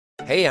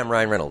Hey, I'm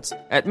Ryan Reynolds.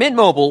 At Mint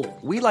Mobile,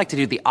 we like to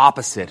do the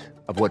opposite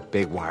of what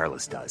Big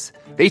Wireless does.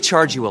 They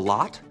charge you a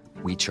lot,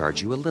 we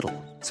charge you a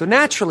little. So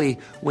naturally,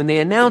 when they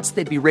announced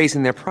they'd be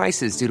raising their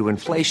prices due to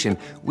inflation,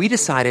 we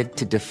decided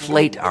to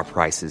deflate our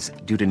prices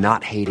due to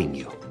not hating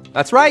you.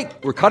 That's right.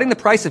 We're cutting the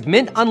price of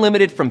Mint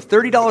Unlimited from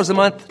 $30 a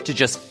month to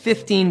just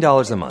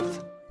 $15 a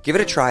month. Give it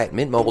a try at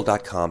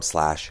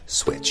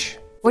mintmobile.com/switch.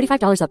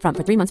 $45 up front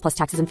for 3 months plus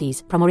taxes and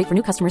fees. Promo rate for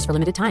new customers for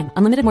limited time.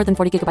 Unlimited more than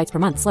 40 gigabytes per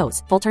month.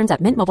 Slows full terms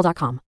at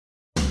mintmobile.com.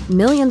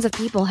 Millions of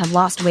people have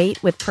lost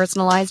weight with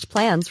personalized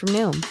plans from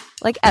Noom.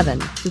 Like Evan,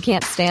 who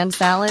can't stand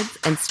salads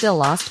and still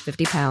lost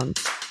 50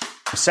 pounds.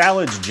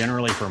 Salads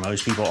generally for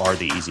most people are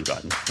the easy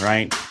button,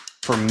 right?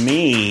 For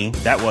me,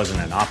 that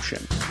wasn't an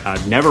option.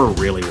 I never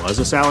really was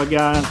a salad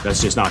guy.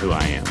 That's just not who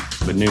I am.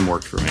 But Noom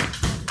worked for me.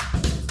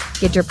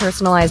 Get your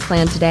personalized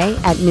plan today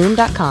at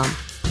Noom.com.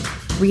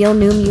 Real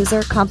Noom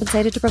user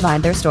compensated to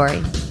provide their story.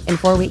 In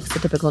 4 weeks, the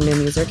typical Noom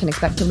user can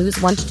expect to lose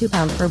 1 to 2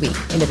 pounds per week.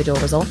 Individual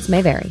results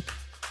may vary.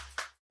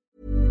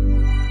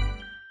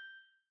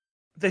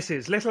 This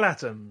is Little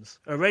Atoms,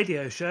 a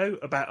radio show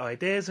about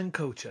ideas and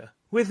culture.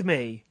 With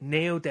me,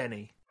 Neil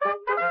Denny.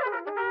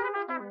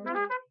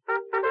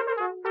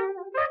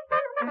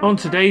 On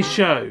today's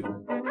show,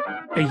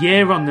 a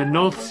year on the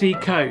North Sea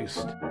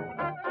coast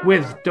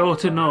with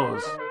Dorthe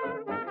Nors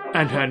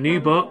and her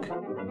new book,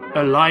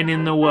 A Line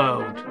in the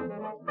World.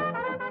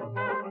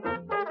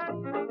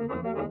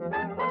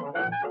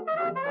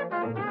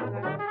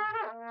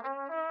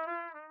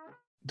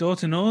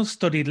 Dorthe Nors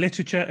studied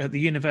literature at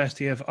the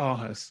University of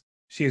Aarhus.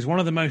 She is one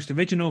of the most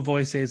original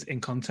voices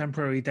in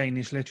contemporary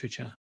Danish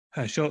literature.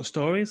 Her short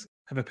stories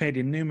have appeared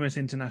in numerous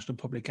international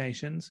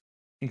publications,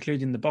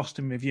 including the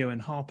Boston Review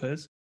and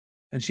Harper's,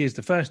 and she is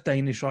the first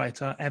Danish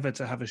writer ever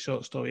to have a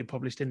short story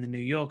published in The New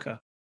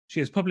Yorker. She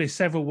has published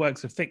several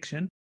works of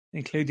fiction,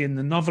 including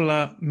the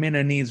novella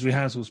Minna Needs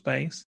Rehearsal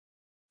Space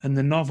and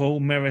the novel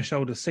Mirror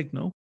Shoulder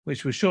Signal,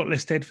 which was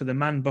shortlisted for the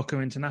Man Booker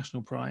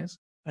International Prize,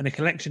 and a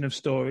collection of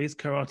stories,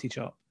 Karate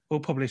Chop, all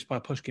published by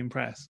Pushkin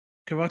Press.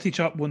 Karate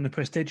Chop won the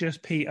prestigious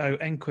P.O.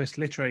 Enquist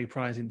Literary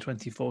Prize in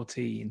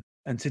 2014.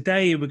 And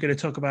today we're going to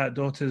talk about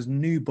Dorthe's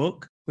new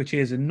book, which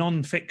is a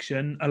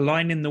non-fiction, A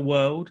Line in the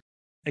World,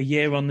 a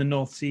year on the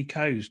North Sea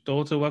coast.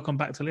 Dorthe, welcome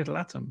back to Little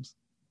Atoms.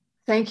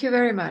 Thank you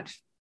very much.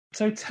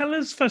 So tell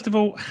us, first of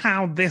all,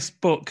 how this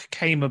book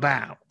came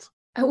about.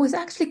 It was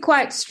actually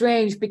quite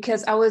strange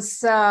because I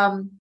was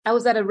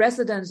at a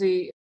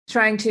residency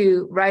trying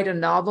to write a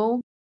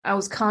novel. I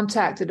was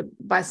contacted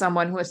by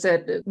someone who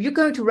said, "You're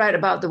going to write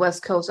about the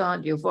West Coast,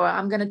 aren't you? For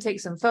I'm going to take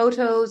some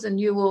photos and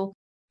you will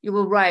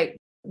write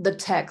the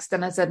text."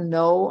 And I said,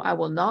 "No, I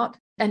will not."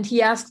 And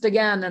he asked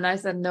again, and I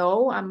said,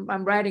 "No,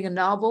 I'm writing a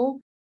novel,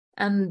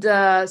 and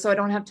so I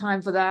don't have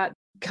time for that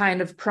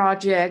kind of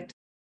project."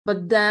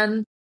 But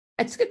then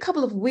it took a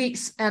couple of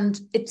weeks, and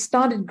it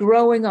started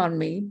growing on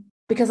me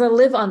because I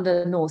live on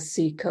the North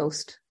Sea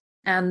coast,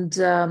 and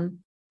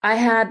I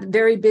had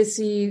very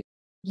busy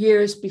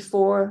years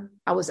before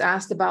I was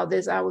asked about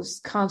this. I was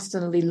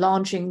constantly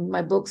launching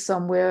my book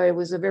somewhere. It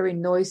was a very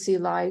noisy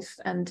life.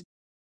 And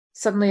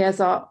suddenly I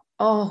thought,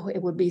 oh,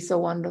 it would be so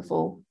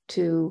wonderful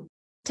to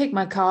take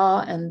my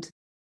car and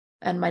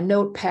my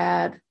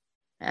notepad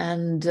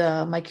and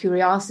my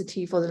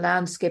curiosity for the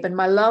landscape and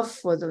my love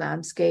for the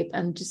landscape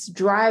and just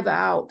drive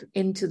out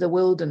into the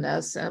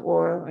wilderness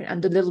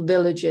and the little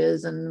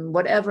villages and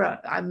whatever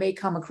I may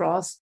come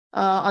across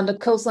on the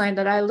coastline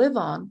that I live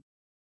on,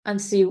 and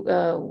see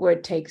where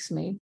it takes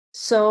me.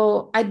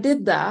 So I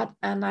did that,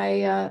 and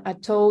I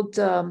told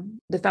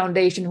the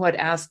foundation who had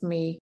asked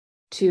me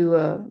to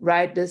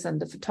write this,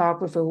 and the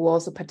photographer who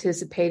also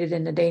participated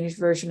in the Danish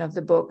version of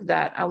the book,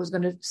 that I was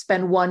going to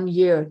spend 1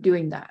 year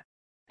doing that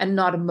and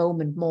not a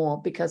moment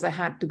more, because I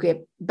had to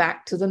get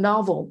back to the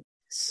novel.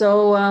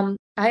 So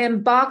I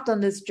embarked on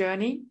this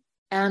journey,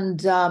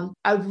 and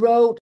I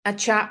wrote a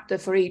chapter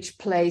for each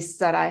place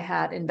that I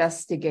had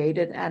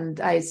investigated, and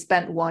I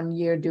spent 1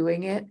 year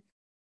doing it.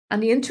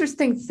 And the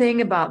interesting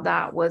thing about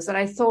that was that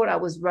I thought I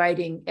was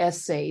writing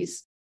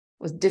essays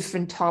with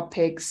different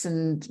topics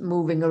and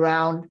moving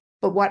around.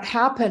 But what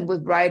happened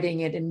with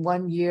writing it in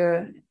 1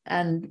 year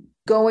and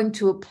going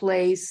to a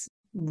place,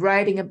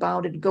 writing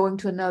about it, going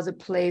to another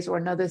place or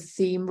another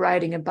theme,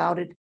 writing about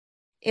it,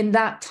 in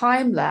that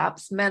time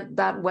lapse meant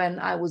that when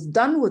I was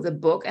done with the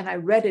book and I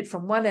read it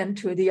from one end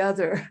to the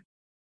other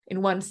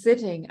in one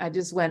sitting, I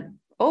just went,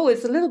 oh,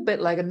 it's a little bit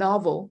like a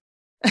novel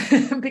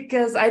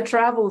because I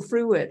traveled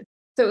through it.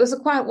 So it was a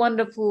quite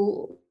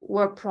wonderful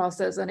work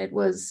process, and it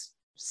was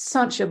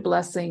such a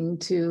blessing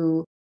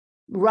to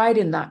write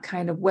in that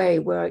kind of way,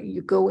 where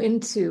you go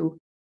into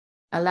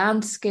a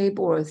landscape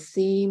or a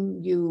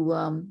theme, you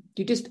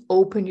just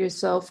open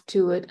yourself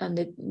to it,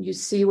 and you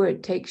see where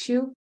it takes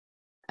you,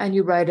 and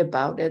you write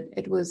about it.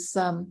 It was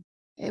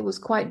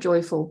quite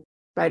joyful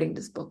writing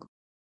this book.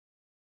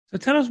 So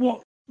tell us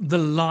what the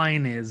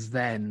line is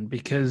then,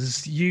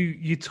 because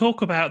you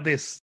talk about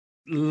this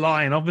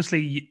line.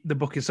 Obviously, the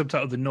book is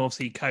subtitled The North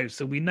Sea Coast,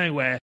 so we know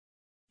where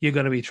you're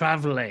going to be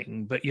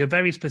traveling, but you're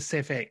very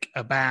specific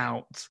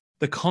about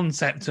the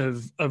concept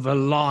of a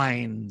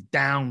line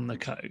down the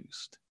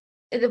coast?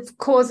 Of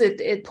course,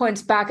 it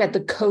points back at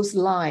the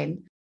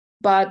coastline.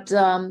 But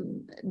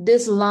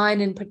this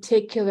line in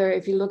particular,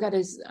 if you look at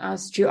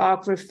its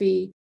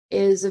geography,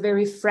 is a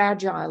very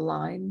fragile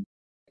line.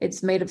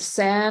 It's made of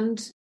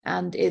sand,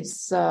 and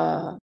it's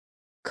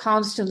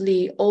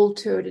constantly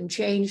altered and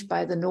changed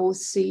by the North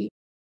Sea.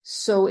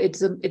 So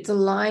it's a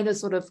line that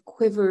sort of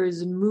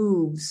quivers and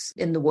moves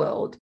in the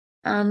world.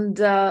 And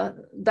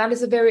that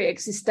is a very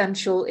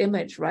existential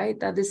image, right?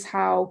 That is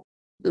how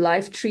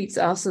life treats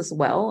us as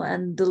well.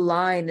 And the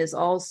line is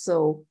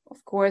also,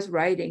 of course,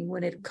 writing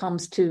when it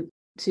comes to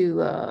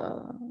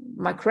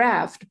my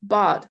craft.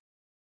 But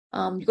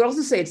you could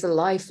also say it's a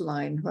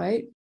lifeline,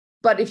 right?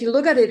 But if you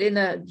look at it in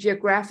a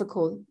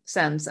geographical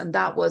sense, and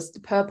that was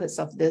the purpose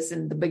of this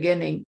in the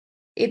beginning,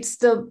 it's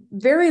the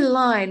very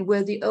line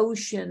where the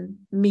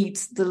ocean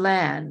meets the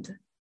land.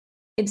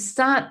 It's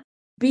that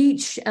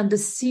beach and the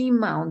sea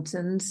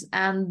mountains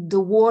and the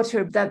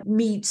water that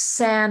meets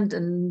sand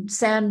and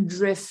sand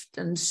drift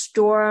and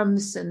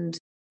storms, and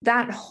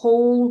that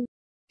whole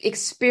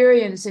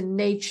experience in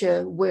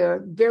nature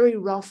where very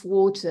rough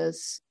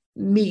waters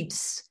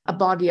meets a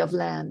body of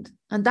land.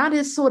 And that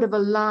is sort of a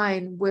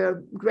line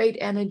where great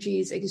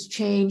energies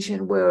exchange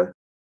and where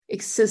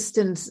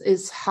existence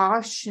is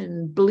harsh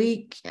and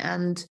bleak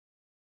and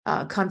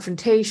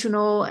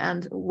confrontational,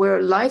 and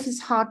where life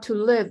is hard to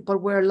live,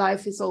 but where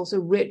life is also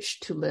rich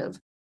to live.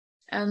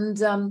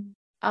 And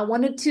I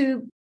wanted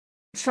to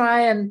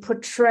try and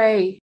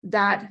portray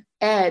that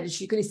edge.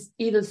 You could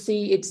either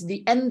see it's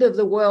the end of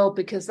the world,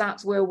 because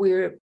that's where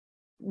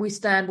we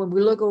stand. When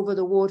we look over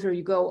the water,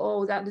 you go,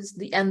 oh, that is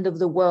the end of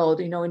the world.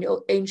 You know, in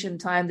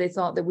ancient time, they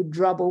thought they would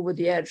drop over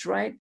the edge,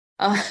 right?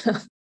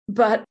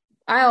 But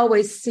I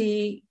always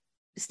see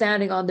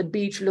standing on the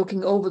beach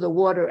looking over the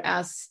water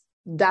as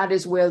that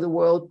is where the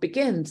world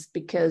begins,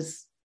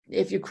 because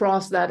if you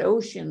cross that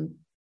ocean,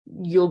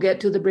 you'll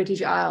get to the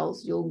British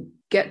Isles, you'll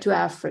get to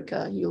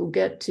Africa, you'll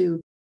get to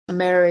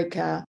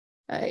America,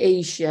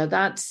 Asia.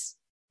 That's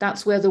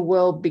where the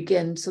world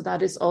begins. So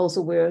that is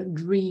also where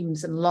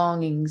dreams and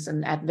longings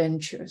and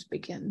adventures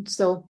begin.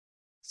 So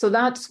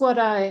that's what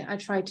I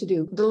try to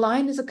do. The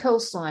line is a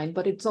coastline,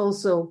 but it's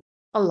also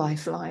a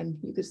lifeline,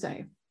 you could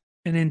say.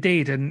 And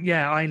indeed, and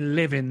yeah, I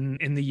live in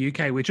the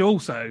UK, which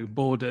also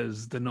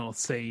borders the North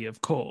Sea, of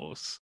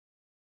course.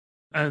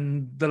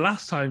 And the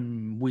last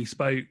time we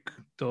spoke,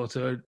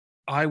 daughter,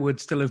 I would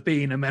still have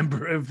been a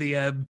member of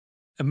the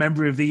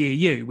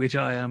EU, which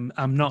I am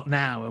not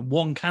now. And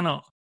one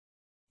cannot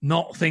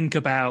not think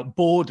about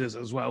borders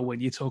as well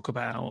when you talk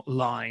about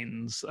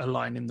lines, a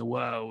line in the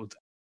world.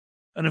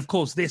 And of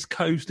course, this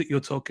coast that you're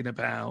talking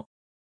about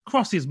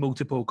crosses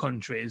multiple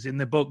countries. In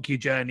the book, you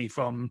journey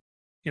from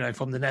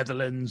the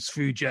Netherlands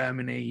through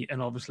Germany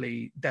and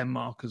obviously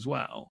Denmark as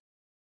well.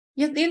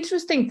 Yeah, the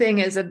interesting thing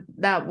is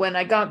that when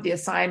I got the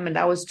assignment,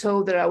 I was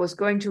told that I was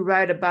going to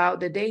write about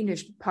the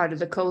Danish part of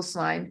the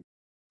coastline,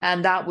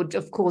 and that would,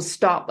 of course,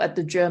 stop at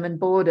the German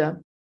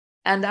border.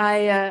 And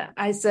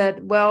I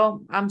said,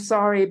 well, I'm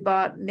sorry,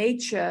 but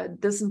nature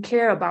doesn't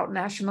care about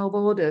national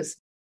borders.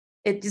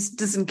 It just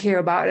doesn't care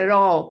about it at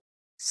all.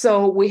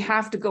 So we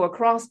have to go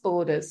across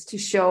borders to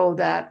show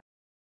that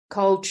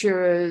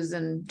cultures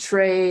and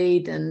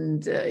trade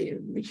and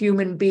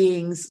human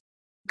beings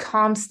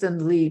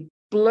constantly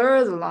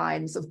blur the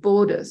lines of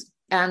borders.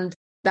 And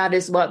that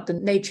is what the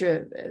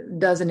nature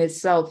does in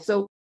itself.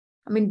 So,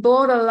 I mean,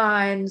 border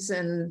lines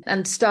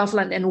and stuff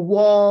like, and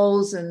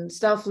walls and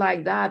stuff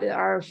like that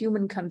are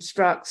human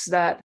constructs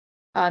that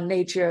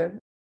nature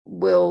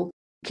will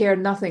care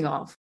nothing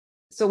of.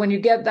 So when you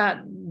get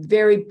that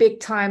very big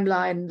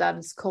timeline that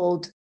is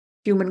called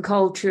human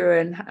culture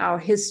and our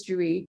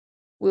history,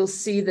 we'll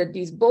see that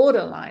these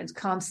border lines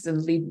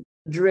constantly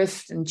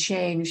drift and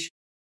change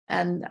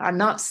and are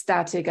not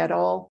static at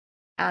all,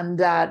 and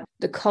that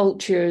the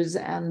cultures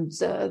and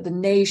the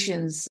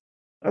nations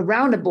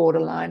around a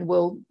borderline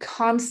will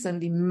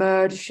constantly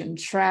merge and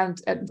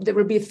there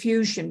will be a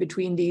fusion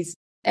between these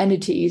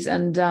entities,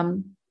 and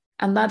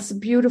that's a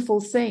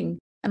beautiful thing.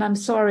 And I'm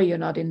sorry you're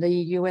not in the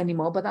EU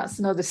anymore, but that's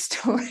another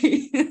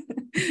story.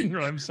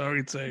 I'm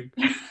sorry too.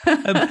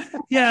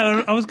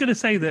 Yeah, I was going to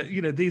say that,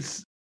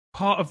 these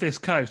part of this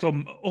coast, or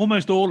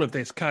almost all of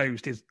this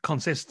coast,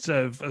 consists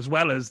of, as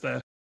well as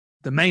the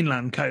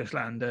mainland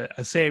coastland,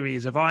 a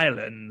series of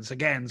islands,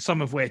 again,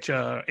 some of which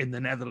are in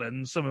the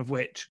Netherlands, some of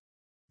which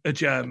are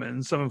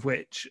German, some of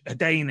which are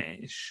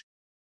Danish.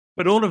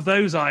 But all of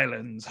those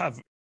islands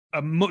have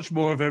a much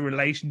more of a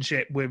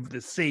relationship with the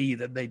sea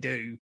than they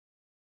do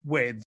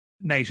with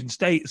nation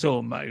states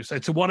almost. So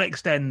to what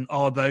extent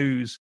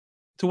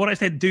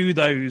do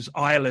those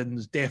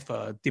islands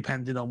differ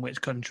depending on which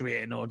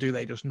country in, or do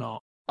they just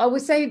not? I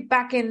would say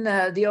back in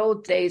the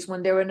old days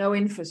when there were no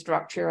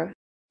infrastructure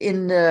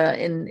in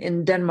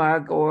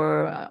Denmark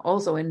or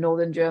also in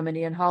northern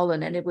Germany and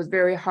Holland, and it was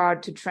very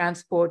hard to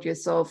transport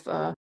yourself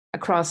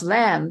across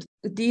land.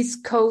 These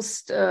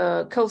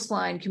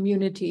coastline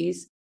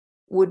communities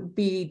would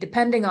be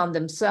depending on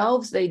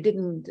themselves. They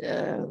didn't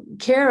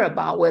care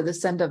about where the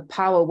center of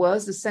power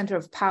was. The center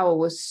of power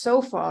was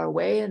so far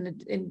away,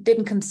 and it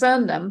didn't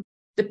concern them.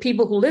 The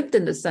people who lived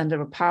in the center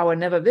of power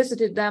never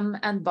visited them,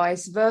 and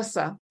vice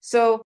versa.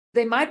 So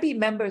they might be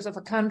members of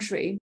a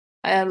country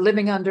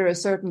living under a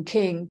certain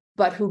king,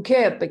 but who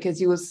cared because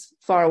he was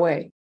far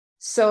away.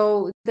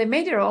 So they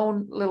made their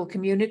own little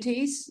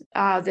communities.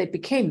 They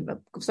became,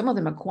 some of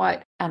them are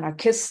quite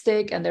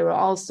anarchistic, and they were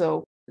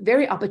also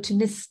very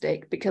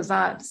opportunistic, because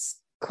that's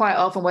quite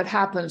often what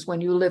happens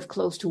when you live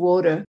close to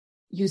water.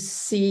 You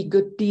see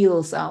good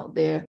deals out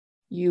there.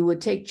 You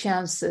would take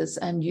chances,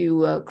 and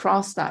you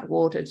cross that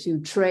water to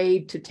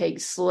trade, to take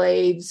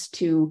slaves,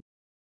 to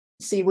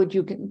see what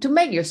you can, to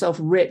make yourself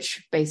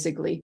rich,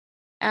 basically.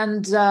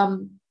 And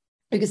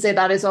you could say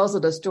that is also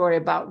the story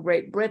about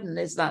Great Britain,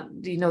 is that,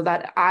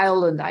 that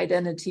island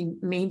identity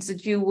means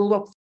that you will,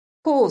 of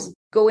course,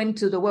 go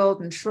into the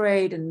world and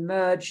trade and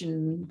merge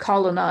and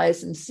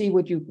colonize and see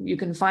what you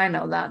can find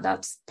out.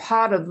 That's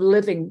part of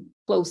living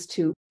close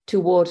to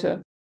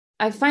water.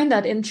 I find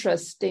that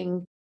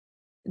interesting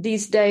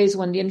these days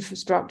when the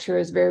infrastructure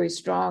is very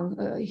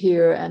strong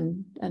here,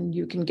 and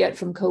you can get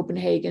from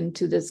Copenhagen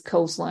to this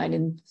coastline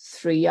in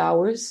 3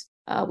 hours,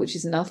 which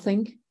is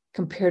nothing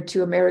compared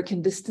to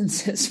American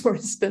distances, for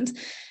instance.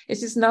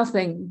 It's just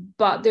nothing.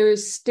 But there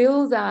is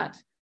still that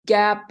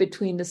gap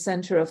between the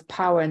center of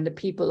power and the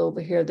people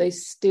over here. They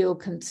still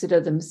consider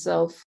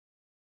themselves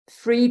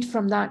freed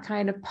from that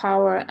kind of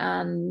power,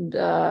 and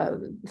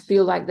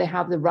feel like they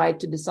have the right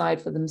to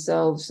decide for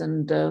themselves,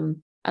 and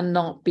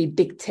not be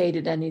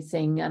dictated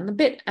anything, and a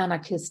bit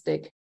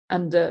anarchistic,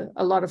 and a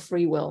lot of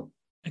free will.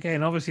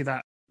 Again, obviously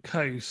that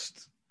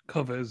coast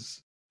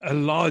covers a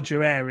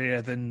larger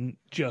area than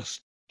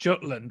just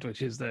Jutland,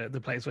 which is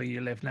the place where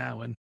you live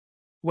now and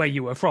where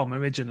you were from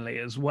originally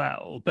as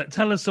well. But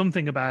tell us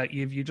something about,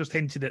 you just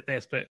hinted at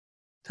this, but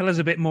tell us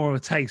a bit more of a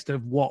taste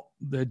of what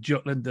the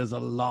Jutlanders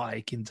are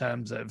like in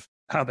terms of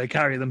how they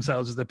carry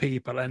themselves as the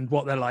people and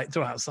what they're like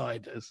to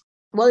outsiders.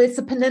 Well, it's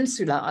a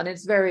peninsula, and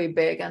it's very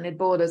big, and it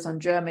borders on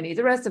Germany.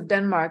 The rest of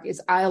Denmark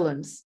is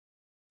islands.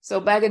 So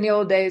back in the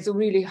old days, it's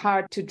really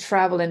hard to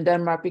travel in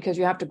Denmark because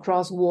you have to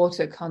cross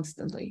water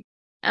constantly.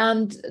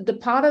 And the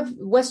part of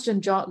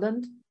Western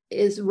Jutland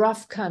is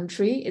rough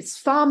country. It's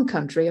farm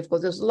country. Of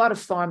course, there's a lot of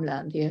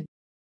farmland here.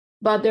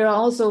 But there are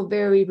also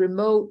very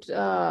remote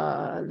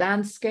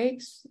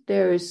landscapes.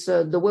 There is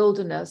the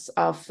wilderness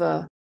of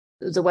the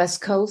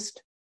West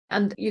Coast.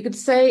 And you could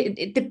say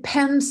it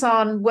depends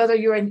on whether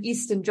you're in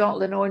Eastern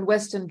Jutland or in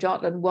Western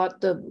Jutland,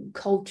 what the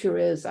culture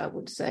is, I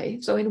would say.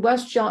 So in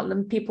West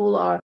Jutland, people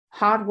are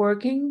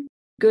hardworking,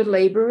 good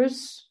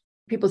laborers.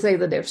 People say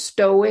that they're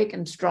stoic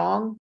and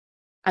strong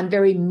and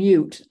very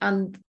mute.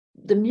 And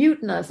the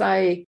muteness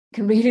I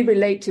can really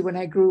relate to when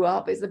I grew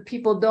up is that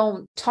people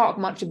don't talk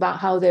much about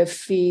how they're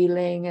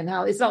feeling, and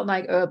how it's not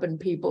like urban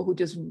people who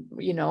just,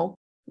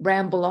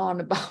 ramble on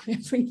about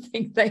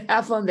everything they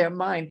have on their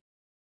mind.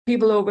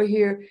 People over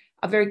here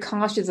are very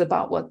cautious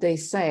about what they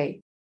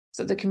say.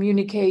 So the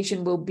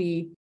communication will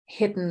be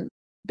hidden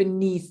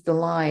beneath the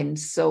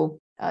lines. So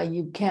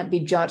you can't be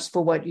judged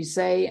for what you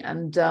say.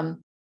 And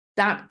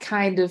that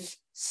kind of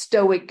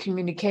stoic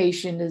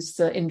communication is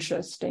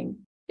interesting.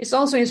 It's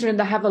also interesting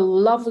to have a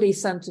lovely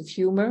sense of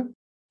humor,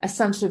 a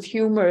sense of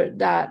humor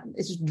that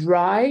is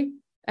dry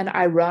and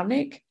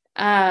ironic.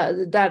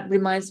 That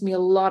reminds me a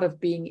lot of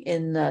being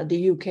in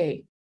the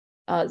UK.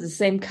 The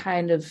same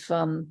kind of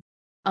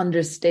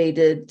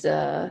understated,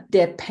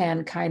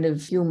 deadpan kind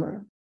of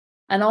humor.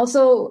 And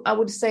also, I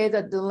would say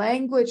that the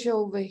language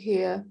over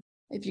here,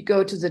 if you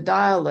go to the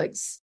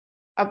dialects,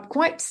 are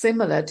quite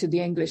similar to the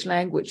English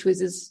language,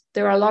 which is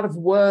there are a lot of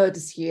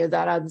words here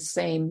that are the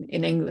same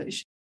in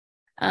English.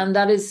 And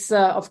that is,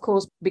 of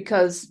course,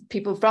 because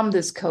people from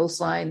this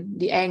coastline,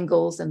 the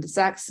Angles and the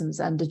Saxons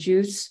and the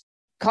Jews,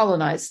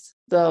 colonized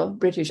the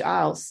British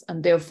Isles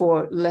and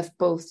therefore left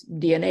both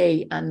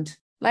DNA and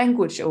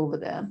language over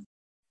there.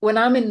 When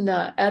I'm in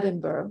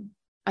Edinburgh,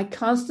 I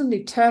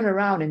constantly turn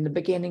around in the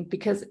beginning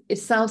because it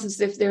sounds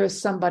as if there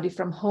is somebody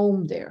from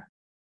home there.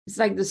 It's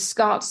like the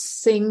Scots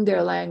sing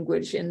their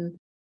language in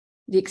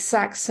the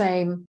exact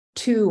same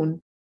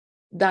tune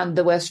than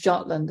the West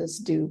Jutlanders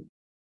do.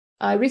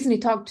 I recently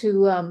talked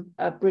to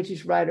a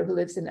British writer who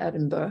lives in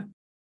Edinburgh,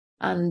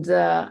 and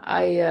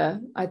I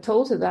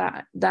told her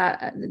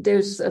that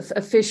there's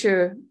a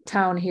fisherman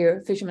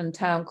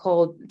town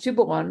called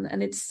Tuberon,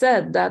 and it's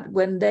said that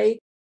when the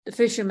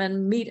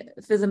fishermen meet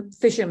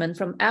fishermen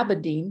from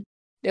Aberdeen,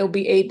 they'll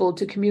be able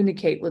to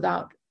communicate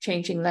without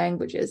changing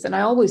languages. And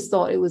I always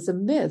thought it was a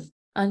myth.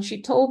 And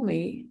she told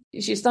me,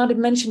 she started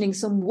mentioning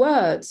some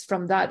words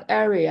from that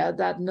area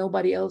that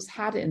nobody else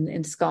had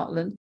in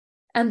Scotland.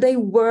 And they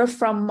were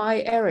from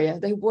my area.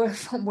 They were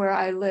from where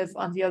I live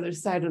on the other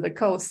side of the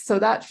coast. So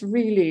that's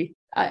really,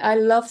 I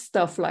love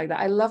stuff like that.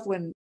 I love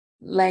when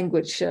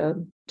language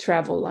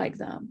travel like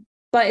that.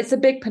 But it's a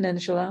big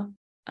peninsula.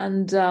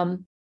 And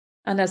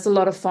there's a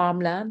lot of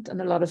farmland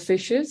and a lot of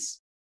fishes.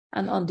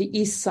 And on the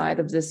east side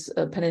of this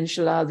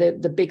peninsula,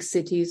 the big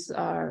cities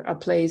are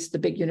placed, the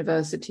big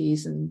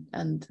universities,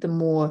 and the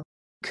more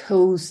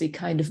cozy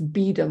kind of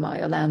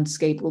Biedermeier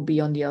landscape will be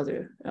on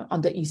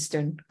the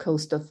eastern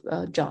coast of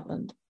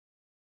Jutland.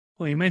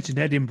 Well, you mentioned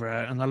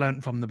Edinburgh, and I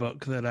learned from the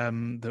book that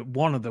that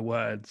one of the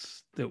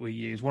words that we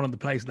use, one of the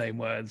place name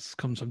words,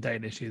 comes from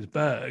Danish is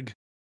berg,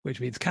 which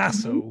means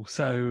castle. Mm-hmm.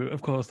 So,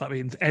 of course, that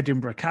means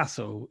Edinburgh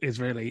Castle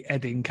is really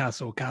Edding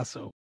Castle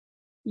Castle.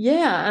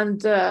 Yeah,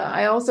 and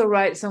I also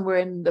write somewhere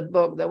in the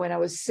book that when I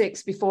was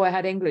 6, before I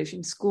had English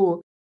in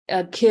school,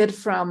 a kid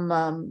from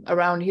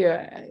around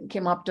here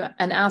came up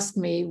and asked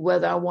me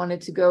whether I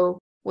wanted to go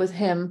with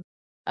him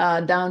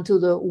down to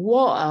the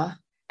water.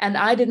 And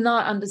I did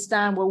not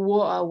understand what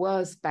water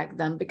was back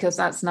then, because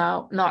that's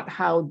now not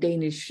how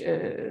Danish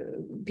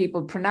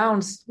people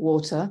pronounce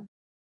water.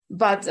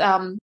 But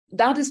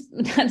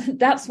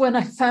that's when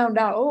I found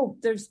out, oh,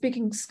 they're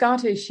speaking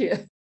Scottish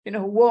here,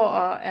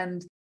 water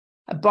and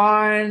a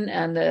barn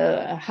and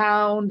a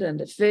hound and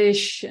a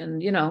fish,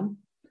 and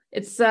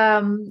it's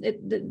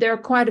there are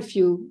quite a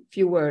few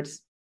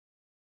words.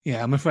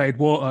 Yeah, I'm afraid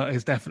water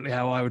is definitely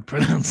how I would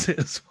pronounce it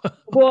as well.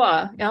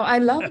 Water, I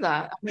love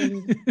that. I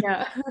mean,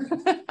 yeah,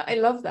 I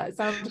love that. It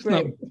sounds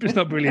great. It's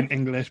not brilliant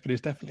English, but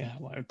it's definitely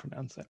how I would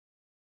pronounce it.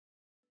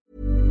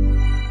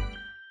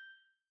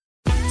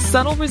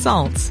 Subtle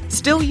results,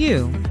 still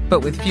you, but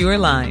with fewer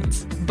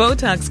lines.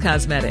 Botox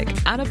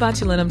Cosmetic, out of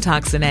botulinum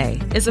toxin A,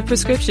 is a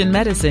prescription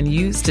medicine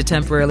used to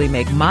temporarily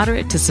make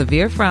moderate to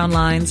severe frown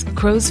lines,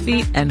 crow's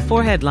feet, and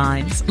forehead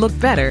lines look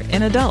better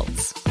in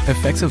adults.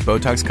 Effects of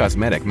Botox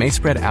Cosmetic may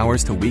spread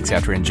hours to weeks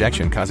after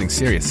injection, causing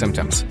serious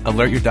symptoms.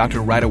 Alert your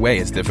doctor right away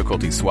as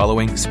difficulty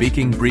swallowing,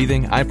 speaking,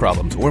 breathing, eye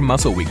problems, or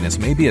muscle weakness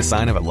may be a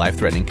sign of a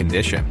life-threatening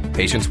condition.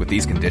 Patients with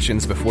these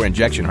conditions before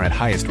injection are at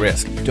highest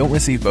risk. Don't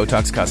receive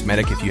Botox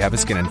Cosmetic if you have a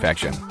skin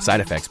infection.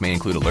 Side effects may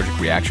include allergic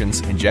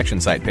reactions,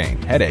 injection site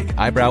pain, headache,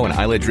 eyebrow and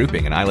eyelid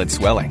drooping, and eyelid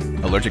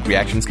swelling. Allergic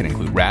reactions can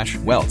include rash,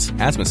 welts,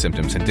 asthma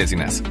symptoms, and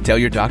dizziness. Tell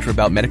your doctor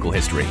about medical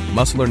history,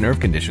 muscle or nerve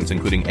conditions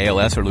including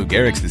ALS or Lou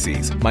Gehrig's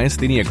disease,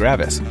 myasthenia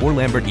gravis, or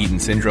Lambert-Eaton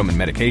syndrome, and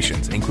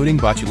medications, including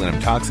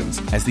botulinum toxins,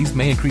 as these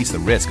may increase the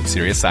risk of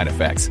serious side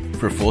effects.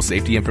 For full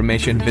safety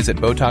information, visit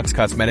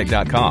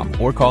BotoxCosmetic.com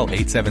or call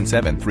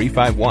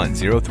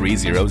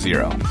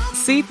 877-351-0300.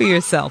 See for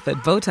yourself at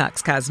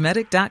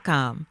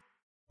BotoxCosmetic.com.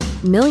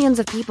 Millions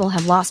of people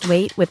have lost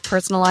weight with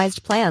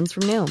personalized plans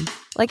from Noom.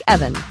 Like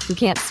Evan, who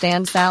can't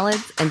stand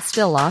salads and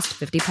still lost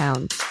 50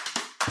 pounds.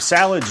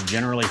 Salads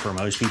generally for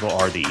most people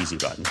are the easy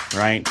button,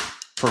 right?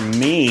 For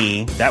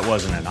me, that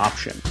wasn't an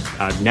option.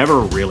 I never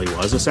really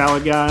was a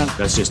salad guy.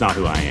 That's just not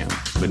who I am.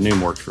 But Noom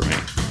worked for me.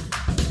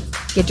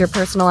 Get your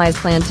personalized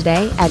plan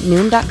today at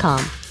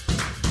Noom.com.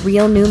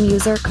 Real Noom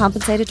user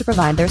compensated to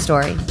provide their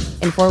story.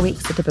 In 4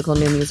 weeks, the typical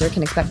Noom user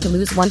can expect to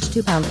lose 1 to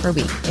 2 pounds per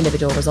week.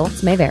 Individual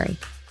results may vary.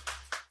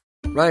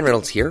 Ryan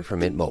Reynolds here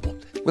from Mint Mobile.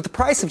 With the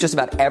price of just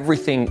about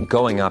everything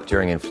going up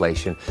during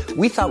inflation,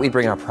 we thought we'd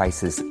bring our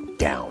prices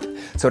down.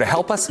 So to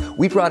help us,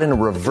 we brought in a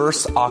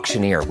reverse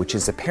auctioneer, which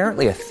is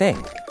apparently a thing.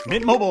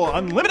 Mint Mobile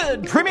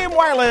Unlimited Premium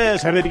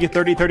Wireless. How to get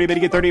 30, 30, bit to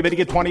get 30, bit to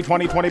get 20,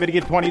 20, 20, bit to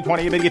get 20,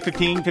 20, bit to get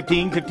 15,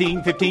 15,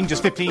 15, 15,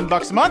 just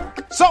 $15 a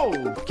month?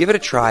 Sold! Give it a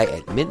try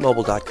at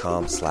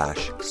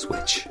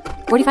mintmobile.com/switch.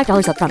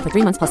 $45 up front for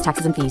 3 months plus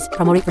taxes and fees.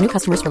 Promo rate for new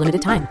customers for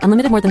limited time.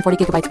 Unlimited more than 40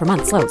 gigabytes per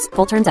month. Slows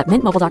full terms at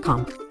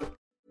mintmobile.com.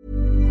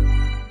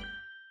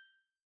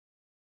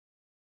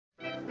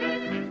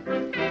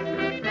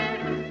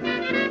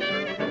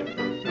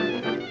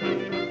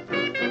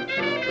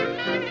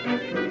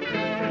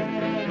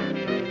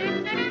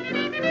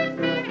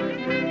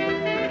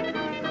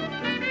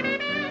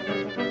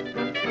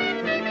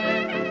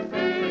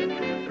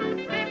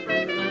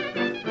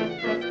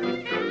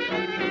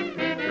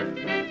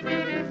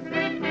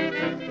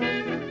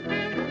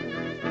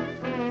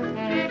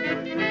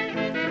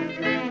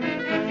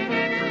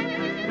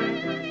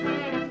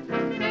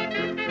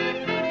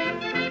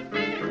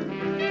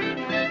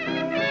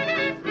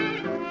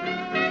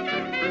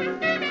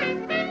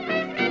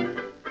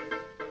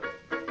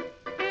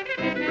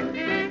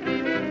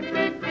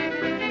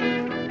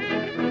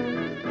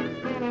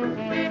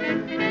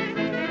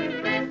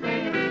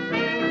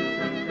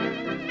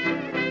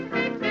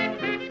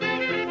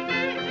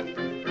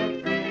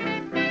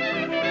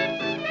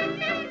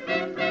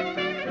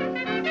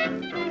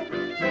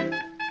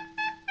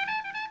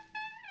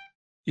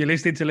 You're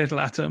listening to Little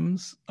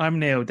Atoms. I'm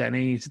Neil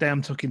Denny. Today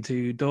I'm talking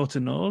to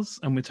Dorte Nors,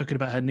 and we're talking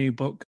about her new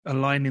book, A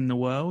Line in the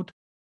World,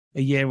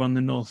 A Year on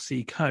the North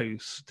Sea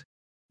Coast.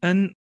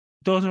 And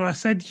Dorte, I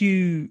said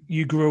you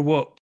grew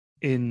up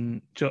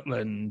in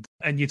Jutland,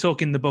 and you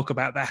talk in the book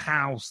about the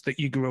house that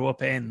you grew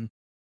up in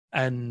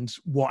and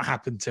what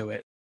happened to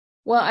it.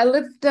 Well,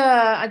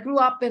 I grew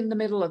up in the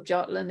middle of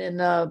Jutland in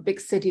a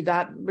big city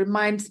that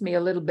reminds me a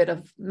little bit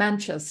of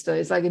Manchester.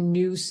 It's like a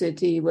new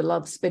city with a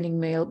lot of spinning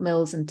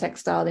mills and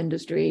textile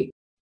industry.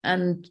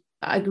 And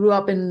I grew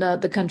up in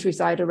the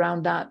countryside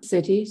around that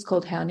city. It's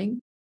called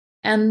Herning.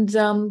 And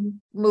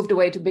moved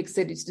away to big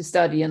cities to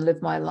study and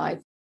live my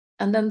life.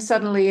 And then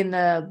suddenly in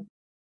the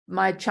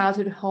my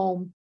childhood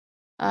home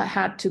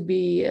had to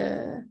be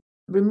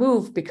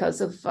removed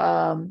because of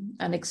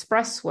an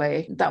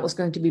expressway that was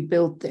going to be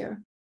built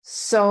there.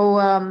 So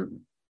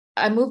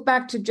I moved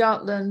back to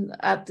Jutland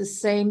at the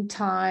same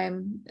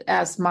time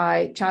as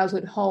my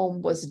childhood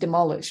home was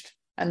demolished,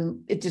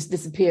 and it just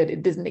disappeared.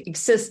 It didn't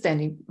exist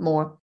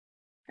anymore.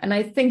 And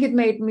I think it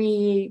made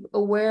me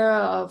aware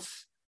of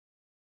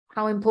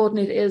how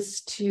important it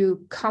is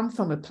to come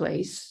from a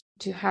place,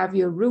 to have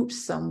your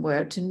roots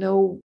somewhere, to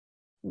know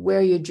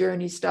where your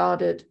journey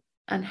started,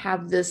 and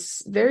have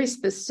this very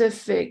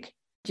specific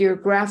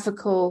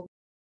geographical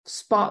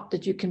spot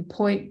that you can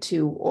point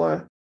to,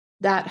 or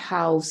that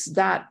house,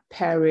 that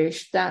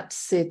parish, that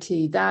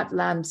city, that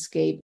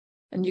landscape,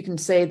 and you can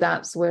say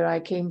that's where I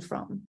came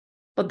from.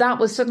 But that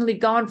was suddenly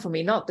gone for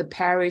me, not the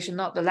parish and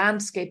not the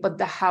landscape, but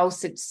the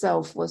house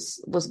itself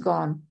was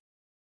gone.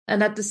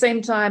 And at the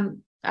same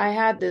time, I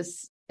had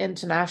this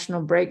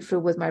international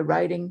breakthrough with my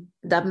writing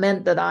that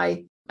meant that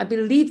I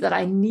believed that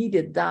I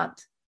needed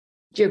that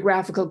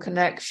geographical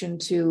connection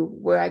to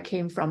where I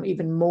came from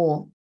even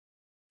more.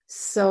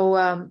 So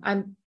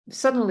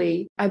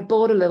I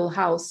bought a little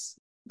house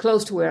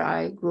close to where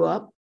I grew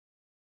up.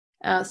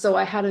 So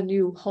I had a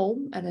new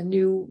home and a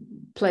new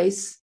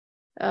place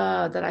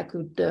that I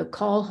could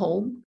call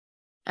home.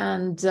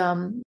 And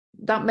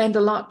that meant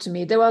a lot to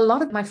me. There were a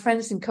lot of my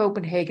friends in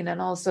Copenhagen and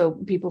also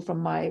people from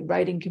my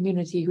writing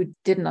community who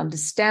didn't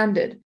understand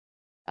it.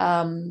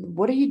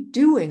 What are you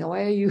doing?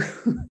 Why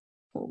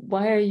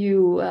are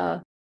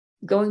you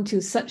going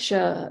to such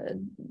a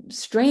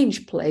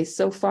strange place,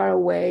 so far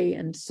away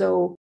and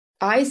so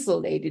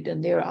isolated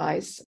in their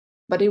eyes?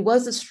 But it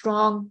was a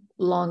strong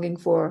longing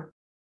for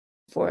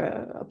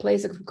a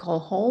place I could call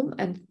home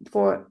and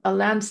for a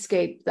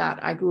landscape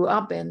that I grew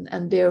up in,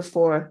 and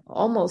therefore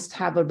almost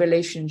have a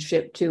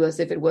relationship to, as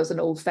if it was an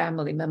old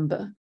family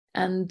member.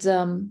 And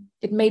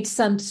it made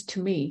sense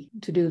to me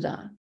to do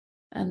that.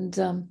 And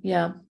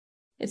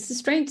it's a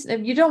strange,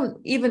 you don't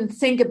even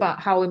think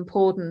about how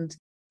important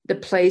the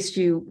place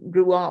you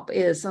grew up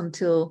is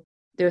until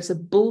there's a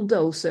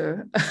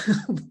bulldozer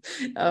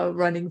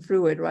running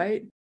through it,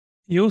 right?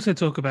 You also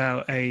talk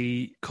about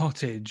a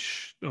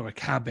cottage or a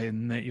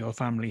cabin that your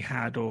family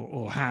had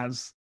or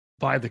has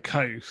by the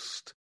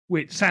coast,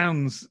 which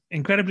sounds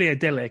incredibly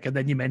idyllic. And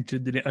then you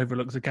mentioned that it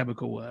overlooks the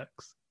chemical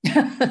works.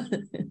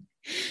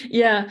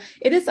 Yeah,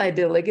 it is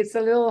idyllic. It's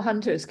a little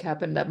hunter's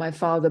cabin that my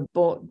father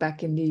bought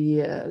back in the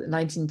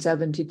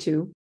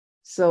 1972.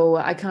 So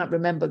I can't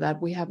remember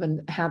that. We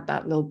haven't had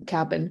that little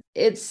cabin.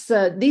 It's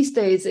these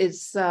days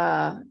it's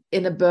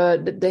in a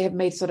bird. They have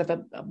made sort of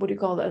a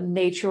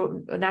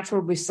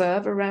natural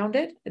reserve around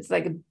it. It's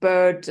like a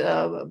bird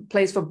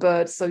place for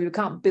birds. So you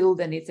can't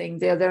build anything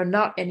there. There are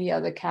not any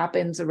other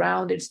cabins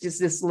around. It's just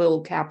this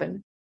little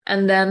cabin.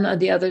 And then on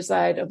the other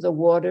side of the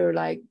water,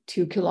 like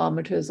 2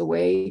 kilometers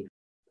away,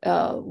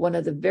 one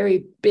of the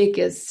very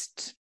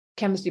biggest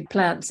chemistry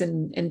plants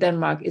in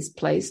Denmark is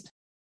placed.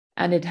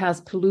 And it has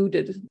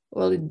polluted,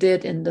 well, it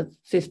did in the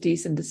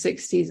 50s and the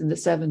 60s and the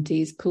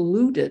 70s,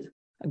 polluted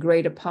a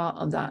greater part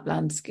of that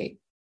landscape.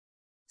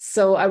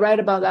 So I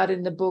write about that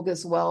in the book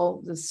as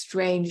well, the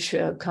strange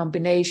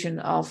combination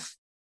of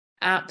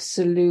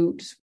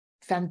absolute,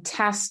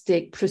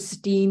 fantastic,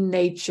 pristine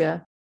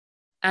nature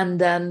and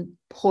then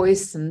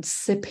poison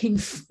sipping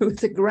through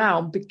the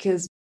ground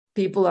because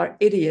people are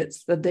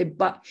idiots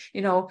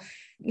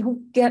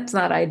who gets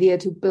that idea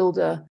to build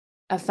a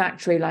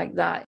factory like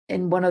that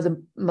in one of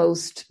the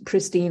most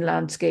pristine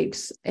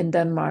landscapes in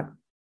Denmark.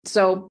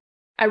 So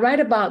I write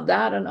about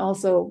that and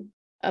also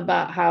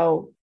about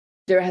how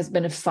there has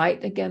been a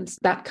fight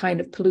against that kind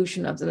of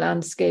pollution of the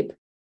landscape.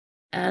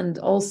 And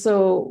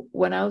also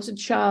when I was a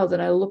child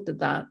and I looked at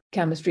that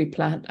chemistry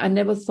plant, I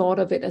never thought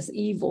of it as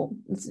evil.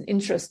 It's an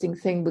interesting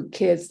thing with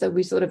kids that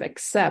we sort of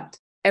accept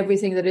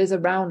everything that is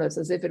around us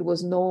as if it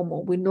was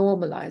normal. We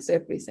normalize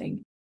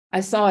everything. I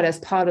saw it as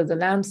part of the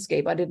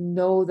landscape. I didn't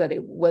know that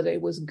whether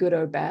it was good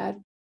or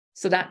bad.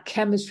 So that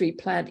chemistry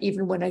plant,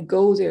 even when I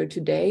go there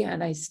today,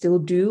 and I still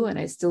do, and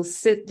I still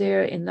sit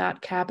there in that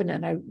cabin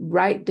and I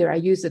write there, I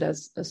use it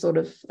as a sort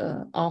of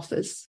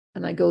office,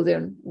 and I go there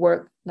and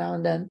work now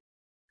and then.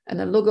 And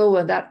I look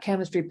over that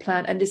chemistry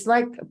plant, and it's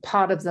like a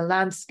part of the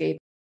landscape.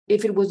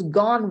 If it was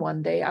gone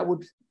one day, I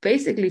would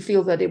basically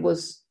feel that there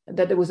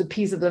was a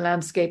piece of the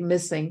landscape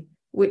missing,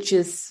 which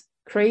is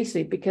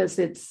crazy because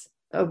it's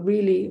a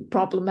really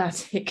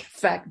problematic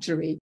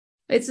factory.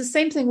 It's the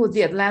same thing with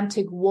the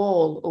Atlantic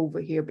Wall over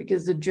here,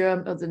 because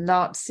the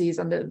Nazis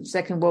under the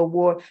Second World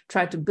War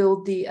tried to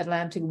build the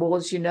Atlantic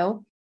walls,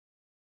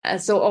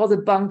 and so all the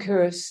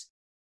bunkers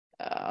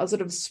are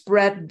sort of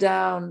spread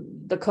down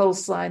the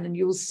coastline, and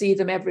you will see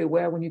them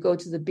everywhere when you go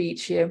to the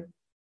beach here,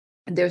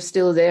 and they're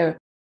still there.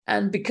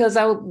 And because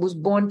I was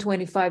born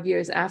 25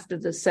 years after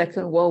the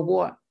Second World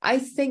War, I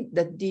think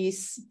that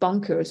these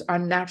bunkers are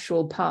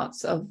natural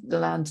parts of the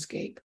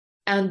landscape.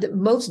 And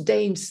most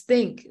Danes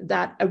think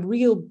that a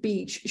real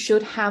beach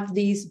should have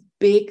these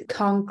big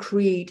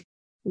concrete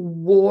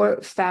war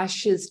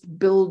fascist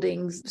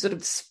buildings sort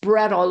of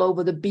spread all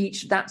over the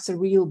beach. That's a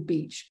real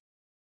beach.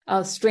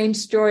 A strange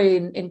story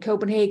in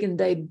Copenhagen,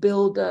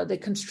 they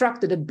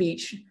constructed a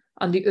beach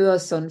on the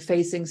Øresund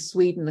facing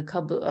Sweden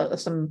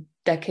some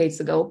decades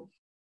ago.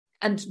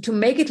 And to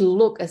make it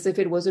look as if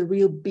it was a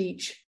real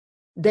beach,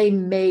 they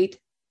made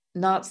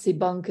Nazi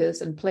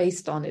bunkers and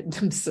placed on it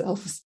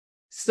themselves.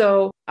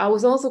 So I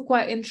was also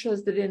quite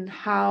interested in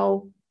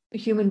how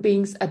human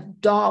beings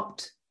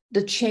adopt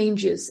the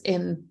changes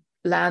in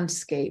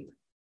landscape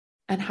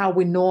and how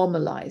we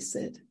normalize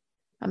it.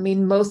 I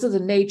mean, most of the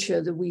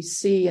nature that we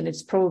see, and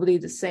it's probably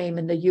the same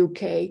in the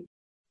UK,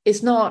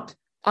 is not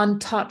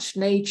untouched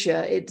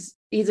nature. It's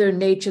either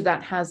nature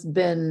that has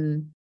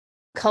been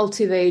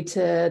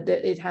cultivated,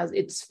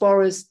 it's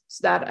forests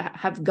that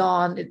have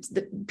gone,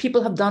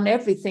 people have done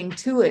everything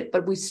to it,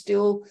 but we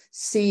still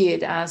see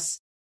it as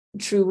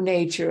true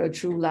nature, a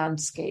true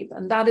landscape.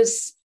 And that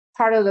is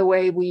part of the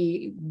way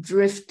we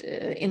drift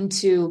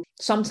into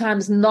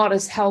sometimes not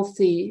as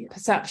healthy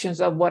perceptions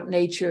of what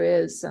nature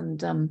is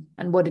and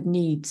what it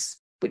needs,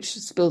 which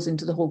spills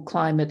into the whole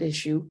climate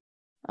issue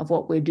of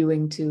what we're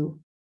doing to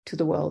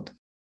the world.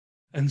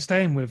 And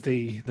staying with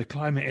the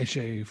climate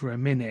issue for a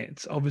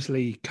minute,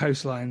 obviously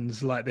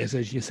coastlines like this,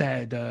 as you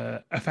said,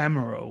 are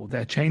ephemeral.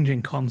 They're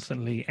changing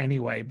constantly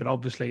anyway, but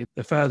obviously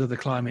the further the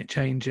climate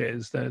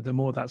changes, the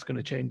more that's going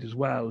to change as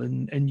well.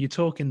 And you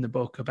talk in the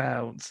book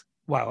about,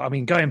 well, I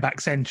mean, going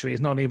back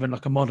centuries, not even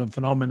like a modern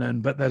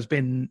phenomenon, but there's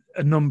been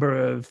a number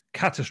of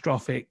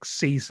catastrophic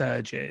sea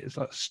surges,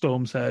 like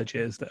storm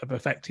surges that have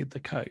affected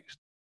the coast.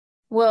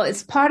 Well,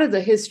 it's part of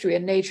the history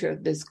and nature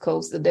of this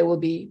coast that there will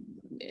be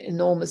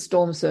enormous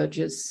storm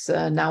surges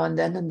now and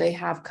then, and they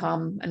have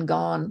come and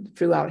gone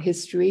throughout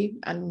history,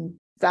 and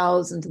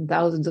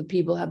thousands of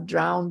people have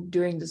drowned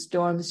during the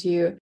storms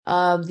here.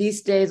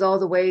 These days, all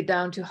the way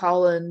down to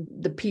Holland,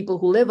 the people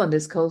who live on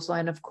this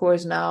coastline, of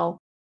course, now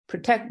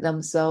protect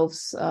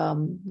themselves.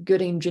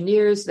 Good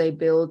engineers, they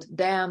build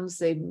dams,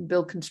 they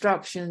build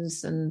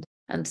constructions and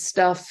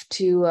stuff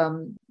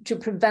to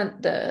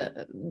prevent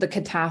the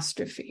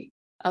catastrophe.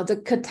 The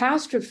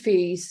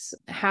catastrophes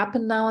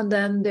happen now and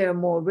then, they're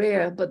more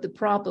rare, but the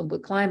problem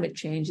with climate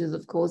change is,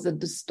 of course,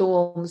 that the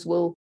storms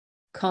will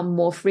come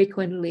more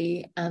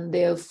frequently and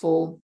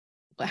therefore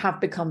have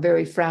become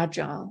very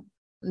fragile.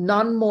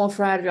 None more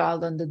fragile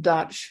than the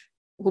Dutch,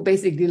 who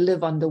basically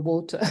live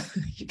underwater,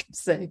 you can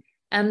say.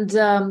 And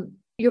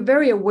you're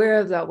very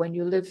aware of that when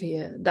you live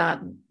here, that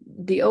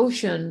the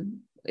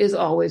ocean is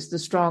always the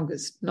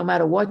strongest. No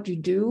matter what you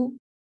do,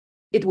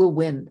 it will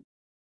win.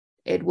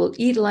 It will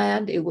eat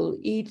land, it will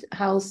eat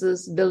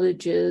houses,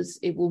 villages,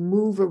 it will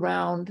move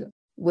around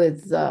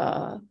with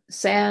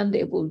sand,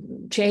 it will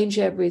change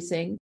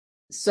everything.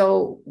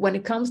 So when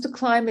it comes to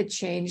climate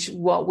change,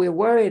 what we're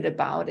worried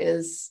about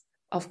is,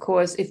 of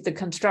course, if the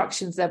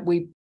constructions that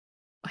we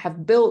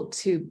have built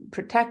to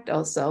protect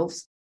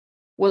ourselves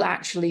will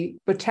actually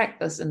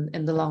protect us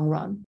in the long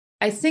run.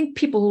 I think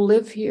people who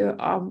live here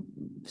are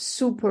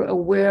super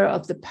aware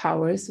of the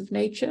powers of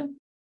nature,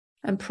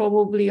 and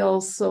probably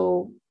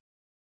also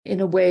in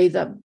a way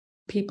that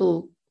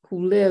people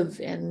who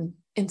live in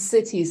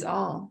cities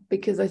are,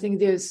 because I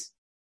think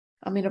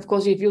of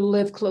course, if you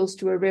live close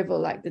to a river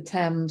like the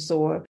Thames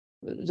or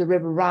the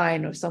River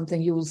Rhine or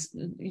something,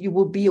 you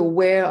will be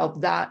aware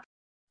of that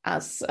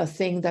as a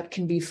thing that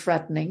can be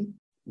threatening.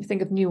 You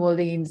think of New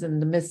Orleans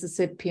and the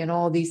Mississippi and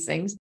all these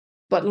things,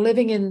 but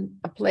living in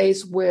a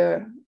place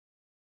where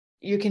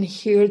you can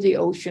hear the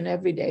ocean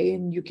every day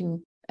and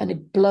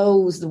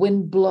the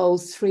wind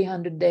blows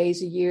 300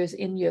 days a year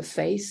in your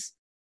face.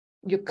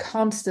 You're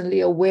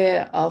constantly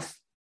aware of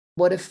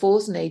what a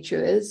force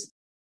nature is,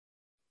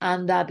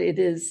 and that it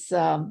is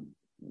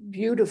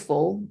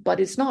beautiful, but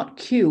it's not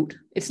cute.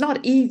 It's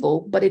not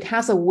evil, but it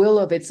has a will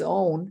of its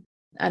own,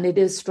 and it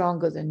is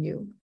stronger than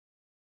you.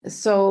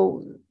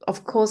 So,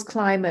 of course,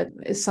 climate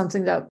is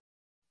something that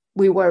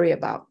we worry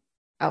about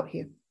out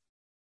here.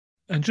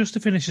 And just to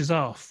finish us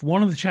off,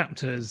 one of the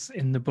chapters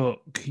in the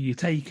book, you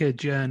take a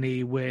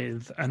journey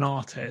with an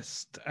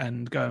artist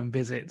and go and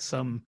visit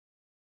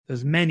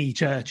there's many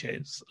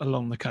churches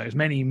along the coast,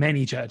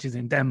 many churches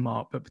in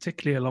Denmark, but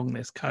particularly along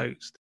this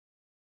coast.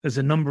 There's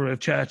a number of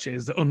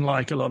churches that,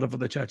 unlike a lot of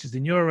other churches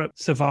in Europe,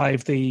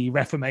 survived the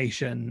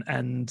Reformation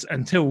and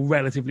until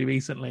relatively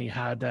recently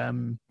had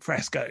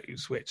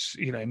frescoes, which,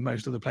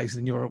 most of the places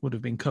in Europe would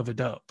have been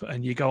covered up.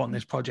 And you go on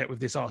this project with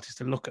this artist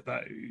to look at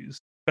those.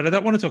 But I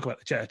don't want to talk about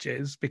the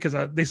churches because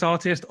this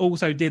artist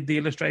also did the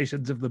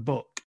illustrations of the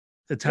book.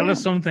 So tell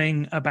us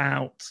something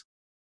about...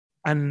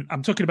 And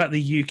I'm talking about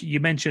the UK.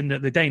 You mentioned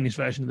that the Danish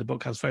version of the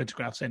book has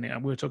photographs in it,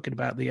 and we're talking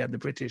about the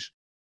British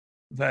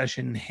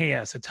version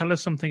here. So tell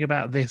us something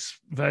about this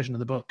version of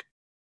the book.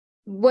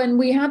 When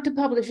we had to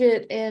publish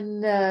it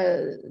in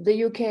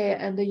the UK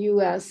and the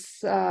US,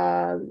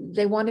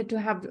 they wanted to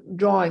have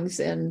drawings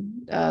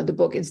in the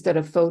book instead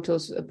of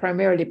photos,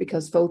 primarily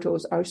because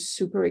photos are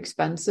super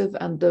expensive,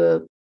 and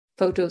the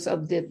photos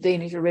of the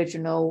Danish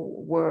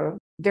original were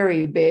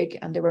very big,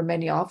 and there were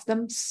many of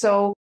them.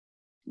 So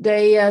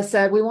they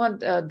said, we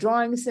want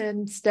drawings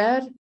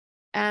instead.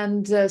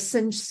 And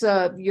since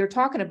you're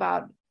talking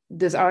about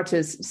this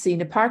artist,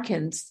 Sina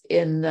Parkins,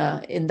 in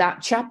that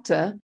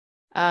chapter.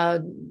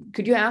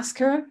 Could you ask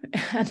her?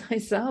 And I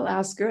said, I'll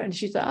ask her. And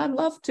she said, I'd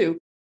love to.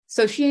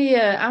 So she,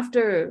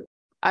 after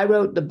I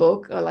wrote the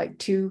book, like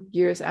 2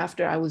 years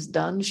after I was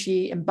done,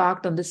 she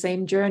embarked on the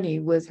same journey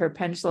with her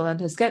pencil and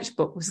her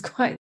sketchbook. It was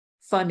quite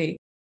funny,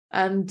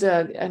 and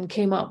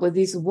came up with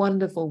these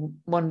wonderful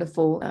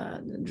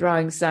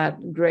drawings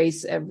that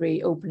grace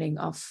every opening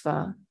of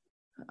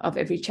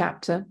every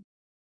chapter.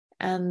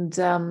 And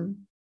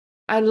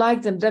I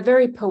like them. They're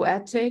very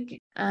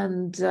poetic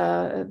and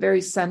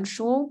very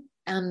sensual,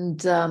 and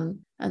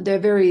they're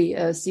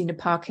very Sina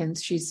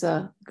Parkins. She's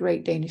a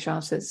great Danish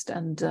artist,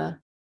 and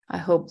I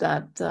hope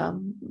that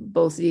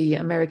both the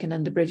American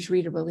and the British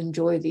reader will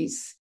enjoy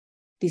these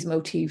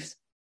motifs.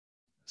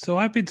 So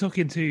I've been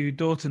talking to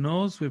Dorthe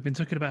Nors. We've been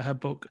talking about her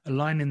book, A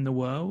Line in the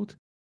World,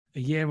 A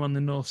Year on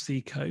the North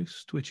Sea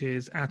Coast, which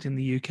is out in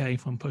the UK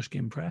from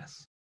Pushkin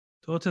Press.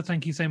 Dorthe,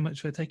 thank you so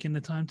much for taking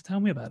the time to tell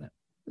me about it.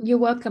 You're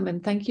welcome,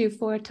 and thank you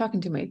for talking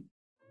to me.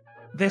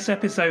 This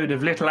episode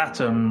of Little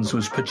Atoms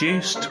was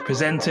produced,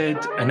 presented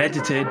and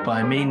edited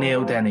by me,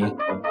 Neil Denny.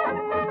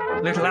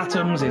 Little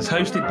Atoms is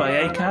hosted by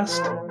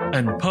Acast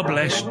and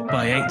published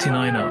by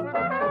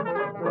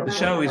 89Up. The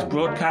show is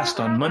broadcast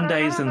on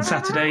Mondays and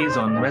Saturdays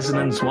on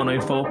Resonance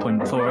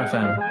 104.4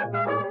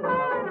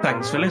 FM.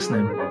 Thanks for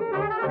listening.